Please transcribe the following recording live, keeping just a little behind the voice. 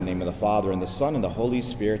name of the Father, and the Son, and the Holy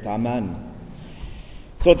Spirit. Amen.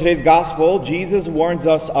 So today's gospel, Jesus warns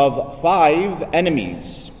us of 5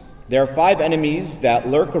 enemies. There are 5 enemies that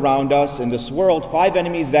lurk around us in this world, 5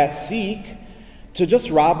 enemies that seek to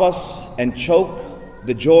just rob us and choke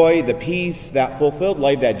the joy, the peace, that fulfilled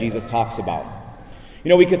life that Jesus talks about. You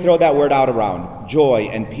know, we could throw that word out around, joy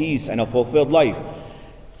and peace and a fulfilled life.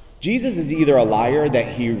 Jesus is either a liar that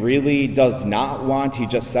he really does not want, he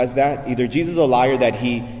just says that. Either Jesus is a liar that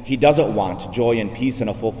he doesn't want joy and peace and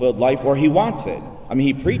a fulfilled life, or he wants it. I mean,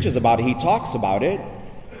 he preaches about it, he talks about it.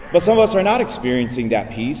 But some of us are not experiencing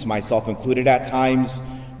that peace, myself included at times,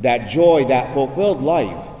 that joy, that fulfilled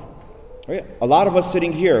life. A lot of us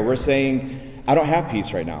sitting here, we're saying, I don't have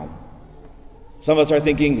peace right now. Some of us are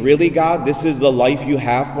thinking, really, God, this is the life you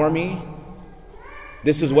have for me?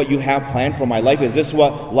 This is what you have planned for my life? Is this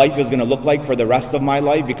what life is going to look like for the rest of my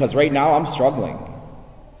life? Because right now I'm struggling.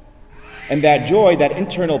 And that joy, that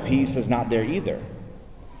internal peace is not there either.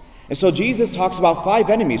 And so Jesus talks about 5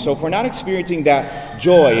 enemies. So if we're not experiencing that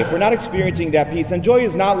joy, if we're not experiencing that peace, and joy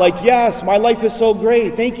is not like, yes, my life is so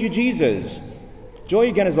great, thank you, Jesus. Joy,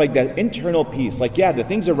 again, is like that internal peace. Like, yeah, the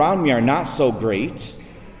things around me are not so great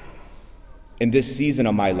in this season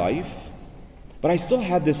of my life, but I still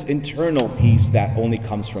have this internal peace that only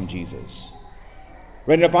comes from Jesus.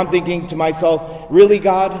 Right? And if I'm thinking to myself, really,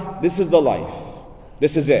 God, this is the life.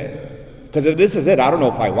 This is it. Because if this is it, I don't know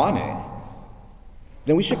if I want it.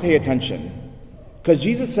 Then we should pay attention. Because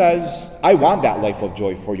Jesus says, I want that life of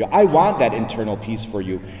joy for you. I want that internal peace for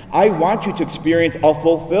you. I want you to experience a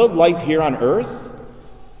fulfilled life here on earth,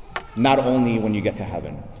 not only when you get to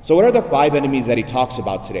heaven. So what are the 5 enemies that he talks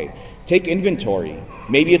about today? Take inventory.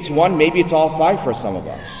 Maybe it's 1, maybe it's all 5 for some of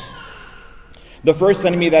us. The first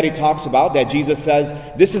enemy that he talks about, that Jesus says,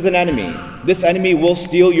 this is an enemy. This enemy will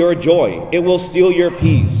steal your joy. It will steal your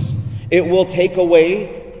peace. It will take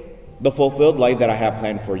away the fulfilled life that I have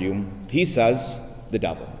planned for you. He says, the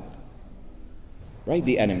devil. Right?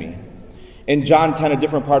 The enemy. In John 10, a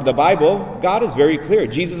different part of the Bible, God is very clear.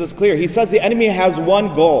 Jesus is clear. He says the enemy has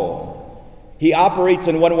one goal. He operates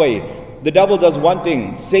in one way. The devil does one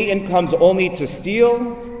thing. Satan comes only to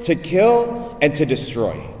steal, to kill, and to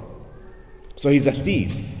destroy. So he's a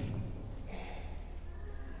thief.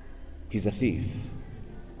 He's a thief.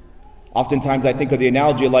 Oftentimes I think of the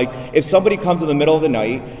analogy like if somebody comes in the middle of the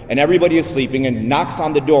night and everybody is sleeping and knocks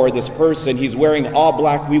on the door, this person, he's wearing all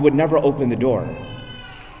black, we would never open the door.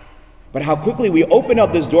 But how quickly we open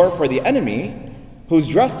up this door for the enemy who's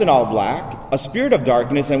dressed in all black, a spirit of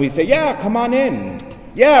darkness, and we say, yeah, come on in.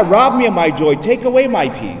 Yeah, rob me of my joy. Take away my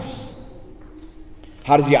peace.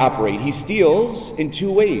 How does he operate? He steals in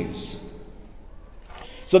 2 ways.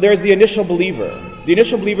 So there's the initial believer. The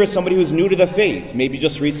initial believer is somebody who's new to the faith, maybe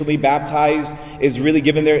just recently baptized, is really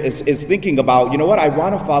given is thinking about, you know what, I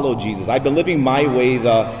want to follow Jesus. I've been living my way,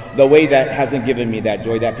 the way that hasn't given me that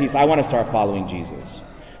joy, that peace. I want to start following Jesus.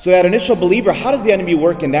 So that initial believer, how does the enemy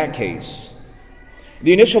work in that case?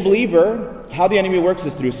 The initial believer, how the enemy works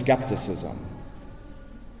is through skepticism.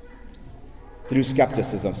 Through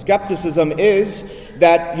skepticism. Skepticism is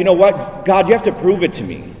that, you know what, God, you have to prove it to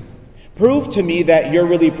me. Prove to me that you're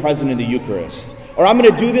really present in the Eucharist. Or I'm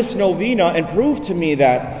going to do this novena and prove to me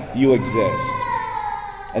that you exist.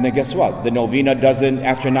 And then guess what? The novena doesn't,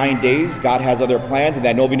 after 9 days, God has other plans and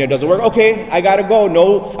that novena doesn't work. Okay, I got to go.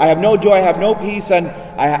 No, I have no joy, I have no peace, and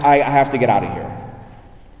I have to get out of here.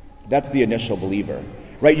 That's the initial believer.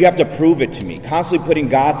 Right? You have to prove it to me. Constantly putting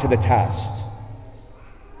God to the test.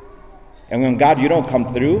 And when God, you don't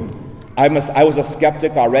come through, I was a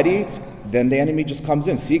skeptic already, then the enemy just comes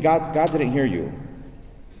in. See, God didn't hear you.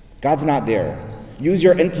 God's not there. Use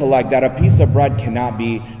your intellect that a piece of bread cannot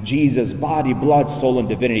be Jesus' body, blood, soul, and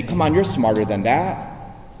divinity. Come on, you're smarter than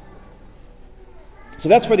that. So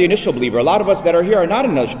that's for the initial believer. A lot of us that are here are not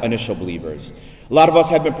initial believers. A lot of us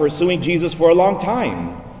have been pursuing Jesus for a long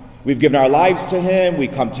time. We've given our lives to him. We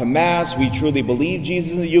come to Mass. We truly believe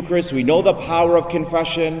Jesus in the Eucharist. We know the power of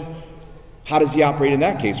confession. How does he operate in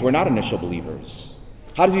that case? We're not initial believers.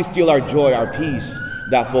 How does he steal our joy, our peace,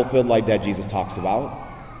 that fulfilled life that Jesus talks about?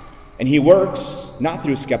 And he works not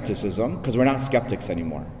through skepticism, because we're not skeptics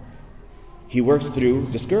anymore. He works through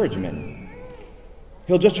discouragement.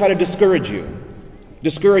 He'll just try to discourage you.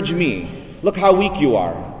 Discourage me. Look how weak you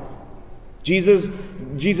are. Jesus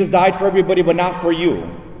died for everybody, but not for you.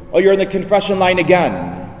 Oh, you're in the confession line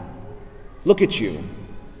again. Look at you.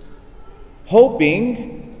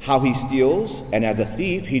 Hoping how he steals, and as a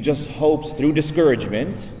thief, he just hopes through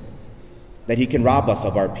discouragement that he can rob us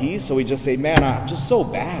of our peace. So we just say, man, I'm just so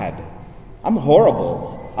bad. I'm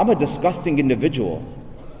horrible. I'm a disgusting individual.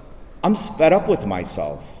 I'm fed up with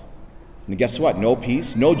myself. And guess what? No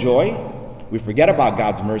peace, no joy. We forget about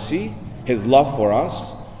God's mercy, his love for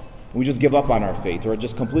us. We just give up on our faith. We're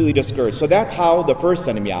just completely discouraged. So that's how the first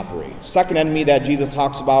enemy operates. Second enemy that Jesus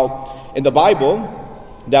talks about in the Bible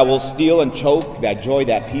that will steal and choke that joy,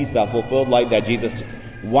 that peace, that fulfilled life that Jesus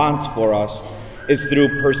wants for us is through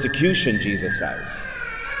persecution, Jesus says.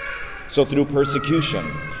 So through persecution.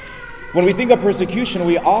 When we think of persecution,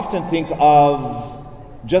 we often think of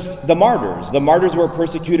just the martyrs. The martyrs were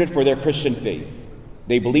persecuted for their Christian faith.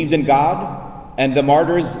 They believed in God, and the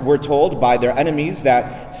martyrs were told by their enemies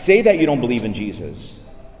that say that you don't believe in Jesus.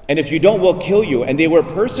 And if you don't, we'll kill you. And they were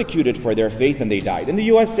persecuted for their faith, and they died. In the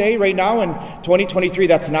USA right now, in 2023,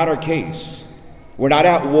 that's not our case. We're not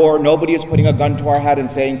at war. Nobody is putting a gun to our head and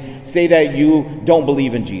saying, say that you don't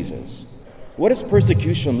believe in Jesus. What does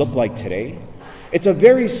persecution look like today? It's a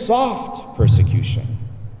very soft persecution.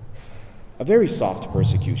 A very soft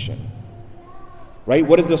persecution. Right?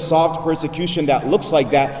 What is the soft persecution that looks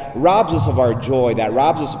like that robs us of our joy, that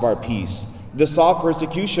robs us of our peace? The soft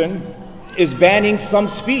persecution is banning some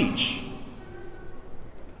speech.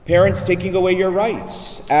 Parents taking away your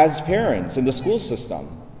rights as parents in the school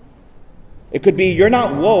system. It could be you're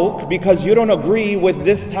not woke because you don't agree with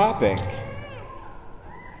this topic.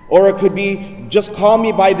 Or it could be just call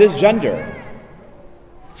me by this gender.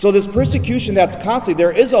 So this persecution that's constantly,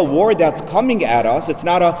 there is a war that's coming at us. It's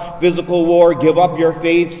not a physical war, give up your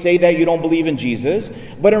faith, say that you don't believe in Jesus.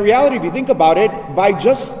 But in reality, if you think about it, by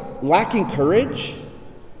just lacking courage,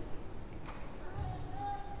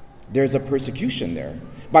 there's a persecution there.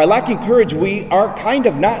 By lacking courage, we are kind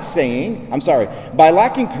of not saying, by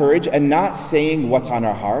lacking courage and not saying what's on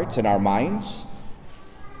our hearts and our minds,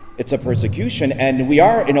 it's a persecution. And we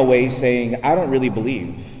are, in a way, saying, I don't really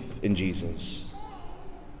believe in Jesus.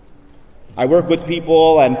 I work with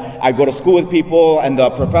people and I go to school with people and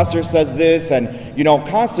the professor says this and,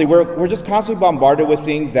 constantly, we're just constantly bombarded with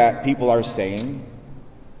things that people are saying.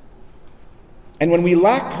 And when we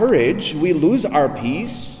lack courage, we lose our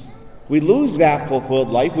peace. We lose that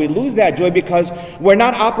fulfilled life. We lose that joy because we're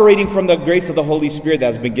not operating from the grace of the Holy Spirit that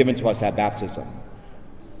has been given to us at baptism.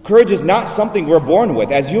 Courage is not something we're born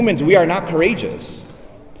with. As humans, we are not courageous.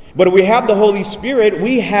 But if we have the Holy Spirit,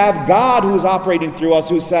 we have God who's operating through us,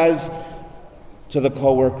 who says to the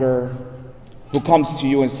coworker who comes to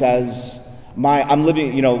you and says, I'm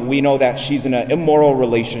living, we know that she's in an immoral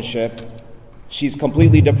relationship. She's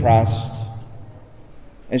completely depressed.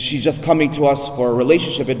 And she's just coming to us for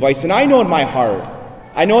relationship advice. And I know in my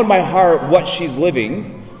heart what she's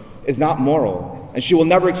living is not moral. And she will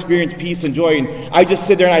never experience peace and joy. And I just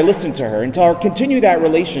sit there and I listen to her and tell her, continue that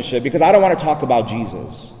relationship because I don't want to talk about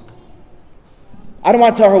Jesus. I don't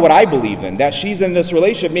want to tell her what I believe in, that she's in this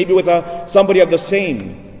relationship maybe with somebody of the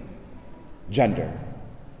same gender.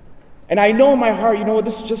 And I know in my heart,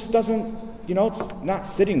 this just doesn't, it's not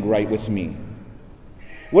sitting right with me.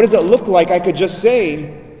 What does it look like? I could just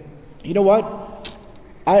say, you know what?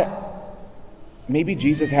 Maybe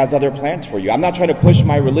Jesus has other plans for you. I'm not trying to push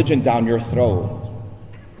my religion down your throat.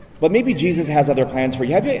 But maybe Jesus has other plans for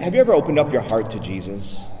you. Have you ever opened up your heart to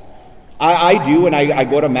Jesus? I do, and I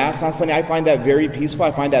go to Mass on Sunday. I find that very peaceful.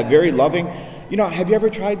 I find that very loving. Have you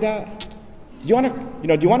ever tried that? Do you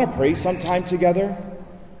want to pray sometime together?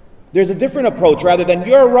 There's a different approach rather than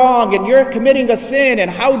you're wrong and you're committing a sin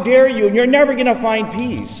and how dare you and you're never going to find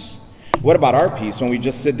peace. What about our peace when we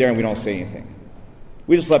just sit there and we don't say anything?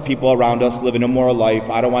 We just let people around us live an immoral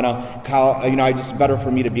life. I don't want to, it's better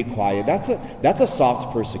for me to be quiet. That's a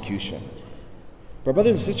soft persecution. But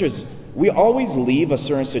brothers and sisters, we always leave a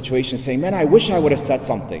certain situation saying, man, I wish I would have said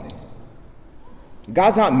something.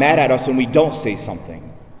 God's not mad at us when we don't say something.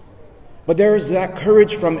 But there is that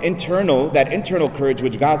courage from that internal courage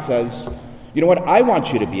which God says, you know what, I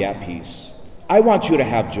want you to be at peace. I want you to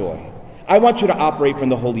have joy. I want you to operate from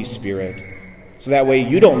the Holy Spirit. So that way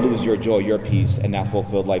you don't lose your joy, your peace, and that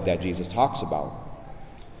fulfilled life that Jesus talks about.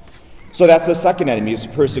 So that's the second enemy, is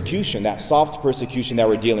persecution, that soft persecution that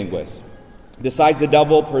we're dealing with. Besides the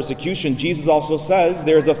double persecution, Jesus also says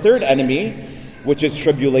there's a third enemy, which is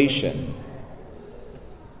tribulation.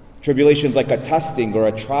 Tribulation is like a testing or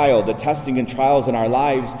a trial. The testing and trials in our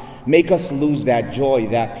lives make us lose that joy,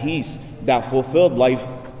 that peace, that fulfilled life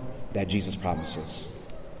that Jesus promises.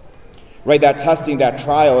 Right, that testing, that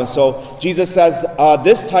trial. And so Jesus says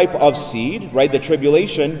this type of seed, right, the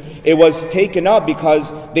tribulation, it was taken up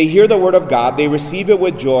because they hear the word of God, they receive it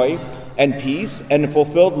with joy and peace and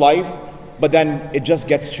fulfilled life, but then it just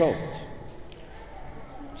gets choked.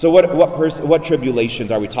 So what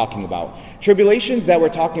tribulations are we talking about? Tribulations that we're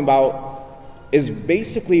talking about is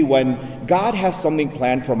basically when God has something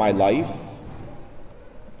planned for my life,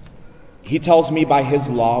 He tells me by his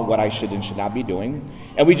law what I should and should not be doing.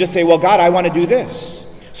 And we just say, well, God, I want to do this.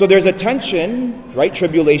 So there's a tension, right?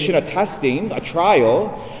 Tribulation, a testing, a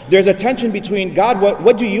trial. There's a tension between, God,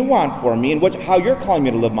 what do you want for me and how you're calling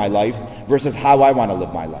me to live my life versus how I want to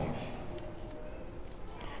live my life.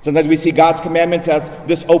 Sometimes we see God's commandments as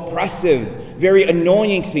this oppressive, very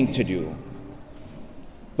annoying thing to do.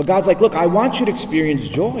 But God's like, look, I want you to experience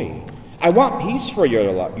joy. I want peace for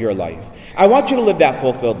your life. I want you to live that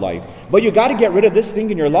fulfilled life. But you got to get rid of this thing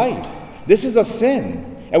in your life. This is a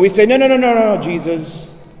sin. And we say, no, Jesus.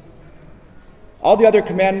 All the other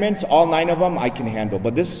commandments, all 9 of them, I can handle.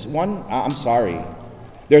 But this one, I'm sorry.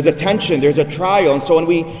 There's a tension, there's a trial. And so when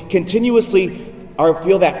we continuously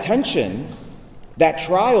feel that tension, that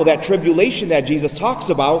trial, that tribulation that Jesus talks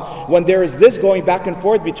about, when there is this going back and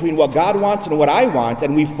forth between what God wants and what I want,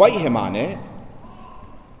 and we fight him on it,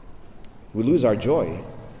 we lose our joy.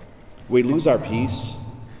 We lose our peace,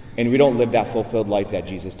 and we don't live that fulfilled life that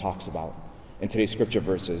Jesus talks about in today's scripture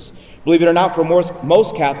verses. Believe it or not, for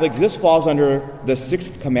most Catholics, this falls under the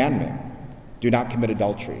 6th commandment. Do not commit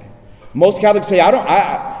adultery. Most Catholics say,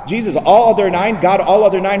 Jesus, all other 9, God, all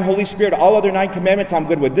other 9, Holy Spirit, all other 9 commandments I'm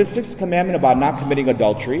good with. This 6th commandment about not committing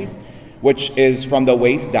adultery, which is from the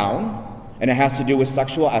waist down, and it has to do with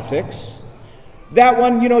sexual ethics. That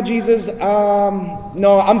one, Jesus,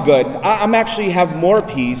 no, I'm good. I'm actually have more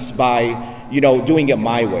peace by, doing it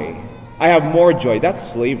my way. I have more joy. That's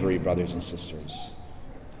slavery, brothers and sisters.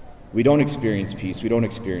 We don't experience peace. We don't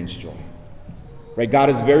experience joy. Right? God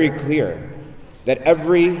is very clear that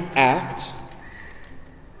every act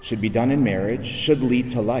should be done in marriage, should lead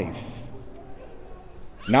to life.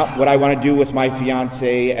 It's not what I want to do with my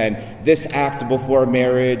fiance and this act before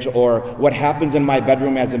marriage or what happens in my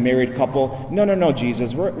bedroom as a married couple. No,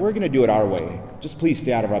 Jesus, we're going to do it our way. Just please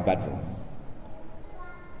stay out of our bedroom.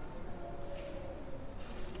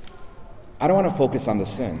 I don't want to focus on the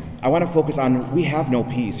sin. I want to focus on we have no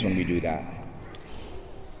peace when we do that.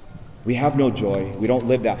 We have no joy. We don't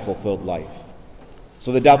live that fulfilled life.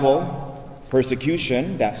 So the devil,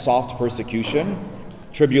 persecution, that soft persecution,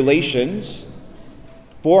 tribulations,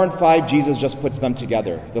 4 and 5, Jesus just puts them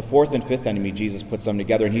together. The 4th and 5th enemy, Jesus puts them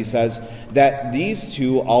together. And he says that these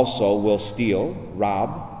 2 also will steal,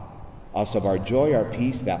 rob us of our joy, our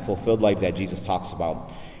peace, that fulfilled life that Jesus talks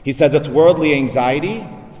about. He says it's worldly anxiety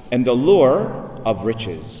and the lure of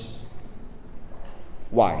riches.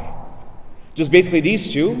 Why? Just basically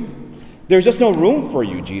these 2. There's just no room for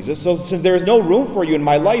you, Jesus. So since there is no room for you in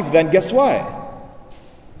my life, then guess what?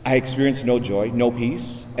 I experience no joy, no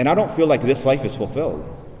peace, and I don't feel like this life is fulfilled.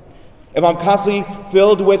 If I'm constantly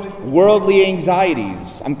filled with worldly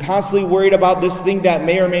anxieties, I'm constantly worried about this thing that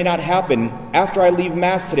may or may not happen after I leave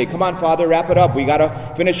Mass today. Come on, Father, wrap it up. We got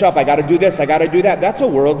to finish up. I got to do this. I got to do that. That's a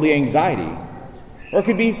worldly anxiety. Or it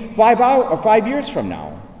could be 5 years from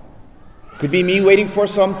now. It could be me waiting for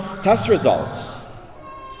some test results.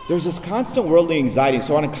 There's this constant worldly anxiety.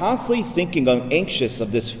 So I'm constantly thinking, I'm anxious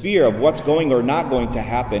of this fear of what's going or not going to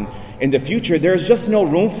happen in the future. There's just no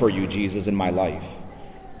room for you, Jesus, in my life.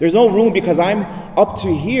 There's no room because I'm up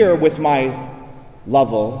to here with my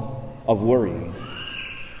level of worry.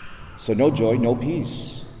 So no joy, no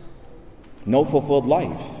peace, no fulfilled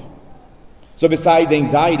life. So besides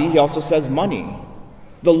anxiety, he also says money.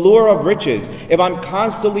 The lure of riches. If I'm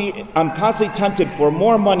constantly tempted for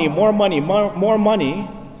more money,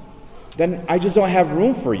 then I just don't have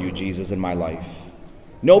room for you, Jesus, in my life.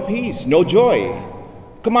 No peace, no joy.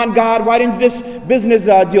 Come on, God, why didn't this business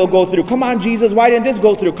deal go through? Come on, Jesus, why didn't this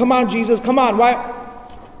go through? Come on, Jesus, come on, why?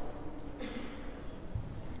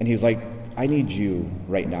 And he's like, I need you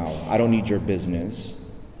right now. I don't need your business.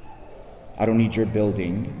 I don't need your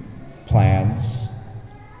building plans.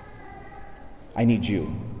 I need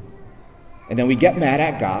you. And then we get mad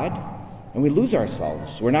at God and we lose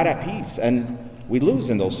ourselves. We're not at peace and we lose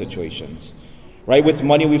in those situations. Right? With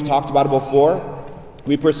money, we've talked about it before.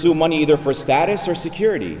 We pursue money either for status or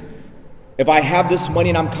security. If I have this money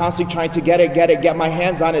and I'm constantly trying to get my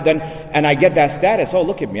hands on it, and I get that status, oh,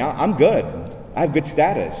 look at me, I'm good. I have good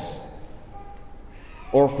status.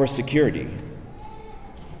 Or for security.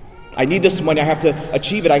 I need this money, I have to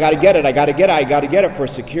achieve it, I got to get it for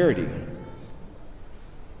security.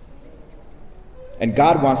 And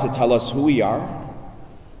God wants to tell us who we are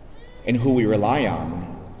and who we rely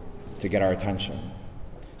on to get our attention.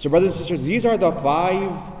 So brothers and sisters, these are the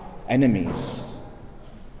 5 enemies.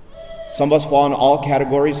 Some of us fall in all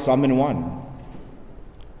categories, some in one.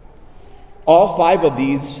 All 5 of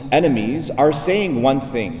these enemies are saying one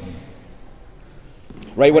thing.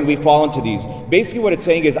 right? When we fall into these. Basically what it's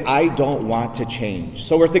saying is, I don't want to change.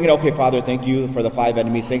 So we're thinking, okay, Father, thank you for the 5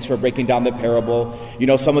 enemies. Thanks for breaking down the parable.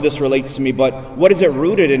 Some of this relates to me, but what is it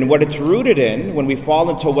rooted in? What it's rooted in when we fall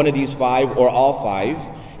into one of these 5 or all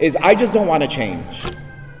 5 is, I just don't want to change.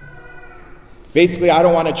 Basically, I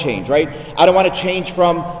don't want to change, right? I don't want to change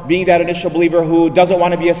from being that initial believer who doesn't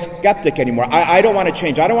want to be a skeptic anymore. I don't want to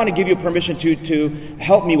change. I don't want to give you permission to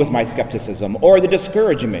help me with my skepticism or the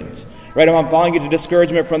discouragement, right? If I'm falling into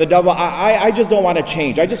discouragement from the devil, I just don't want to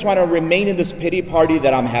change. I just want to remain in this pity party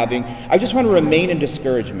that I'm having. I just want to remain in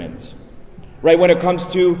discouragement, right? When it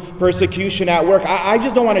comes to persecution at work, I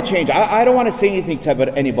just don't want to change. I don't want to say anything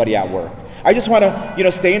to anybody at work. I just want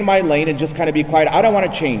to, stay in my lane and just kind of be quiet. I don't want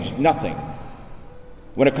to change. Nothing.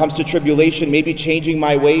 When it comes to tribulation, maybe changing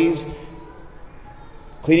my ways,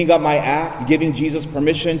 cleaning up my act, giving Jesus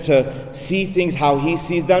permission to see things how he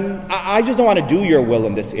sees them. I just don't want to do your will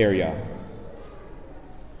in this area.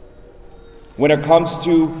 When it comes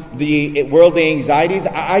to the worldly anxieties,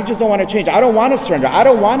 I just don't want to change. I don't want to surrender. I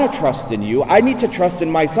don't want to trust in you. I need to trust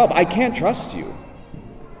in myself. I can't trust you.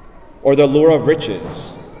 Or the lure of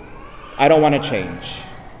riches. I don't want to change.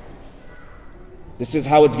 This is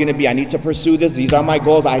how it's going to be. I need to pursue this. These are my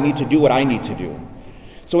goals. I need to do what I need to do.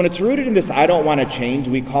 So when it's rooted in this, I don't want to change,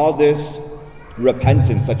 we call this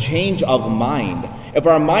repentance, a change of mind. If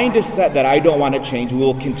our mind is set that I don't want to change, we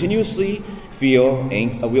will continuously we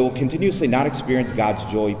will continuously not experience God's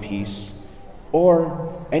joy, peace,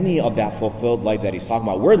 or any of that fulfilled life that he's talking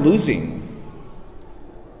about. We're losing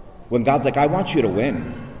when God's like, I want you to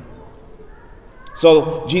win.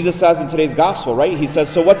 So Jesus says in today's gospel, right? He says,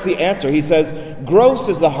 so what's the answer? He says, gross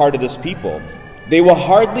is the heart of this people. They will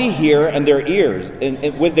hardly hear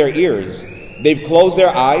with their ears. They've closed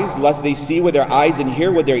their eyes, lest they see with their eyes and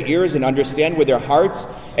hear with their ears and understand with their hearts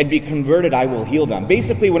and be converted, I will heal them.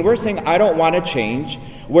 Basically, when we're saying, I don't want to change,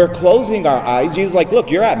 we're closing our eyes. Jesus is like,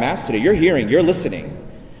 look, you're at Mass today. You're hearing. You're listening.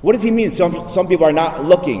 What does he mean? Some people are not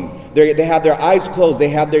looking. They have their eyes closed. They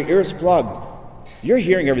have their ears plugged. You're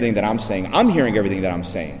hearing everything that I'm saying. I'm hearing everything that I'm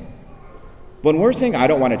saying. But when we're saying, I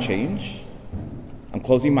don't want to change, I'm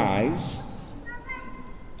closing my eyes.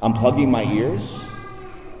 I'm plugging my ears.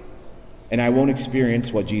 And I won't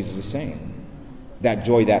experience what Jesus is saying. That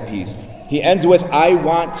joy, that peace. He ends with, I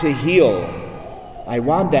want to heal. I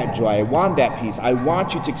want that joy. I want that peace. I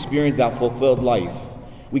want you to experience that fulfilled life.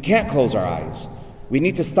 We can't close our eyes. We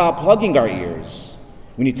need to stop plugging our ears.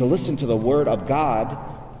 We need to listen to the word of God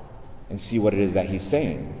and see what it is that he's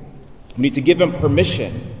saying. We need to give him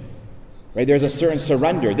permission. Right? There's a certain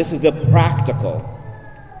surrender. This is the practical.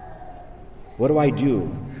 What do I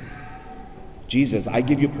do? Jesus, I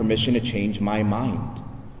give you permission to change my mind.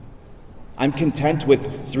 I'm content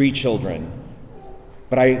with 3 children,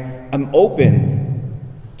 but I'm open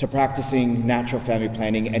to practicing natural family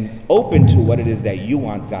planning and open to what it is that you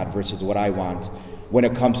want, God, versus what I want when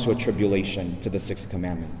it comes to a tribulation, to the 6th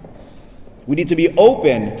commandment. We need to be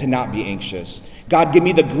open to not be anxious. God, give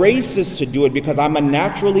me the graces to do it because I'm a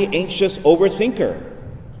naturally anxious overthinker.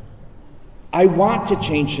 I want to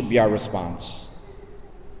change should be our response.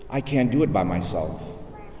 I can't do it by myself.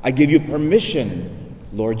 I give you permission,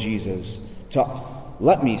 Lord Jesus, to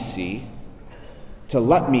let me see, to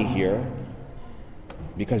let me hear,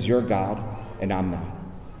 because you're God and I'm not.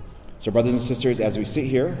 So brothers and sisters, as we sit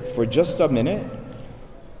here for just a minute,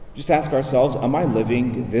 just ask ourselves, am I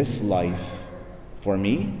living this life for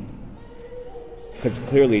me? Because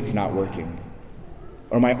clearly it's not working.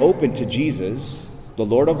 Or am I open to Jesus, the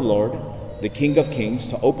Lord of Lords, the King of Kings,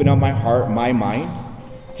 to open up my heart, my mind,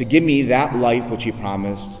 to give me that life which he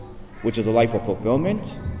promised, which is a life of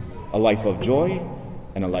fulfillment, a life of joy,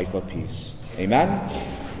 and a life of peace. Amen?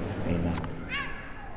 Amen.